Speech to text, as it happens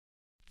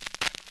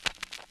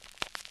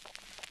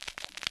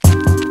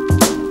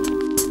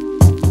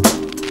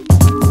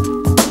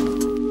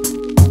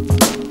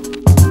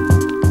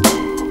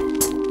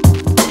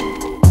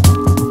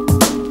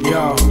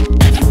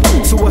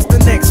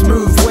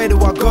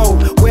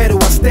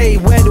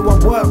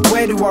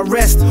I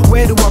rest?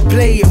 Where do I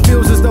play? It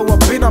feels as though I've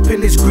been up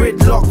in this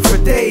gridlock for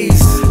days.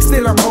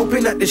 Still I'm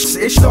hoping that this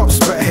shit stops,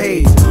 but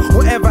hey,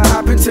 whatever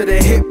happened to the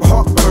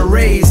hip-hop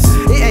parades?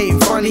 It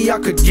ain't funny, I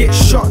could get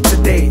shot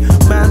today.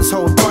 Man's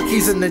hold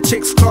buckies and the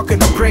chicks clocking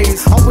the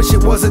praise. I wish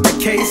it wasn't the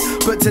case,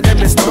 but to them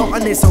it's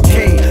not and it's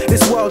okay.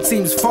 This world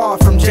seems far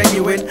from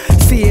genuine.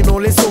 Seeing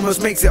all this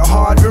almost makes it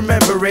hard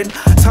remembering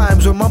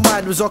times when my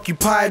mind was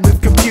occupied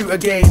with computer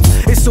games.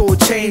 It's all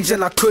changed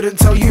and I couldn't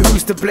tell you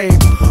who's to blame.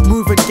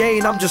 Move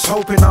again, I'm just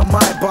hoping I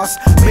might bust.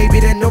 Maybe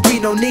then there'll be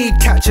no need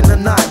catching the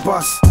night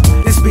bus.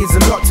 This means a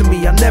lot to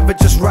me, I never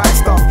just write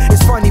stuff.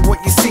 It's funny what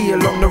you see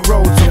along the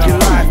roads of your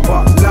life,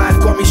 but life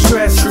got me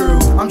stressed. True,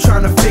 I'm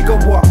trying to figure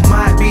what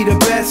might be the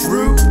best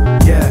route.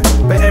 Yeah,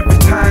 but every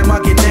time I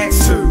get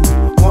next to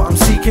what I'm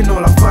seeking,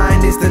 all I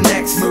find is the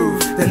next move,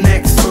 the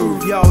next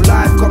move. Yo,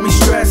 life got me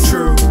stressed.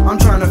 True, I'm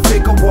trying to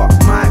figure what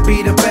might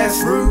be the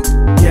best route.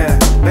 Yeah,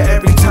 but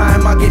every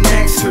time I get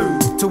next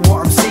to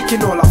what I'm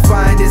seeking, all I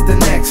find is the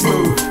next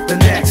move, the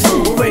next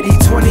move. Already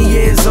 20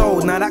 years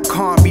old, now that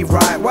can't be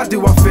right. Why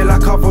do I feel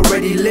like I've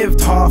already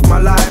lived half my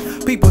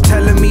life? People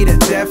telling me that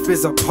death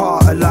is a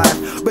part of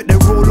life, but they're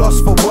all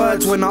lost for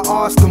words when I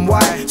ask them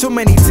why. So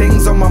many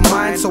things on my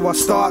mind, so I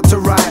start to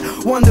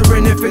write,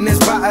 wondering if in this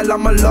battle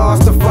I'm a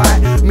last to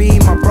fight. Me,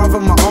 my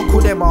brother, my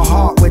uncle, then my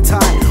heart, we're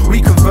tight.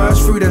 We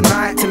converse through the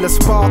night till a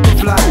spark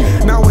of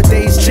light.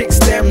 Nowadays chicks,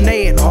 them,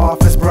 they ain't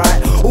half as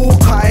bright. All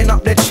cutting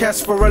up their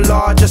chest for a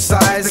larger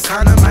size. The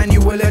kind of man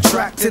you will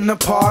attract in the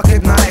park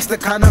at night. The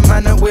kind of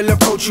man that will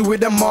approach you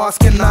with a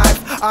mask and knife.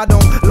 I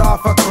don't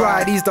laugh, I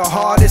cry, these the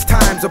hardest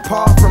times.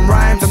 Apart from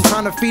rhymes, I'm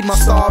trying to feed my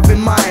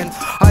starving mind.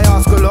 I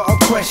ask a lot of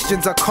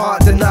questions I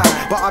can't deny,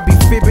 but I'd be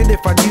fibbing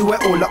if I knew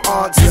where all the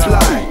answers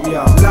lie.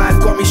 Life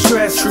got me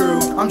stressed. True,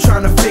 I'm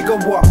trying to figure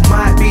what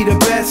might be the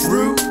best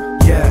route.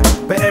 Yeah,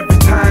 but every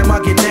time I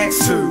get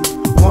next to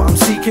what I'm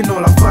seeking,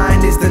 all I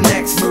find is the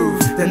next move,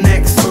 the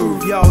next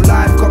move. Yo,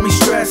 life got me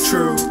stressed.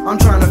 True, I'm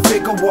trying to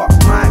figure what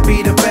might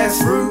be the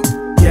best route.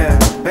 Yeah,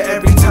 but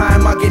every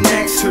time I get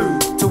next to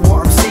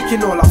what I'm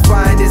seeking, all I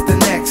find is the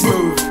next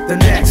move, the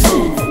next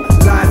move.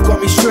 Life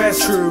got me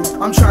stressed. True,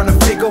 I'm trying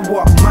to figure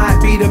what might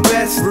be the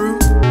best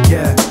route.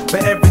 Yeah,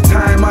 but every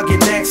time I get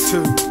next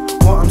to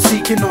what I'm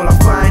seeking, all I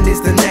find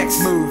is the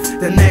next move,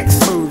 the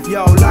next move.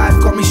 Yo, life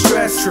got me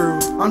stressed. True,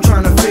 I'm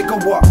trying to figure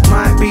what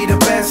might be the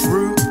best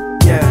route.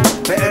 Yeah,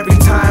 but every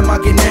time I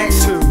get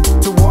next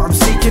to what I'm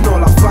seeking,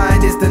 all I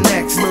find is the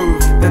next move,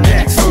 the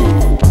next move.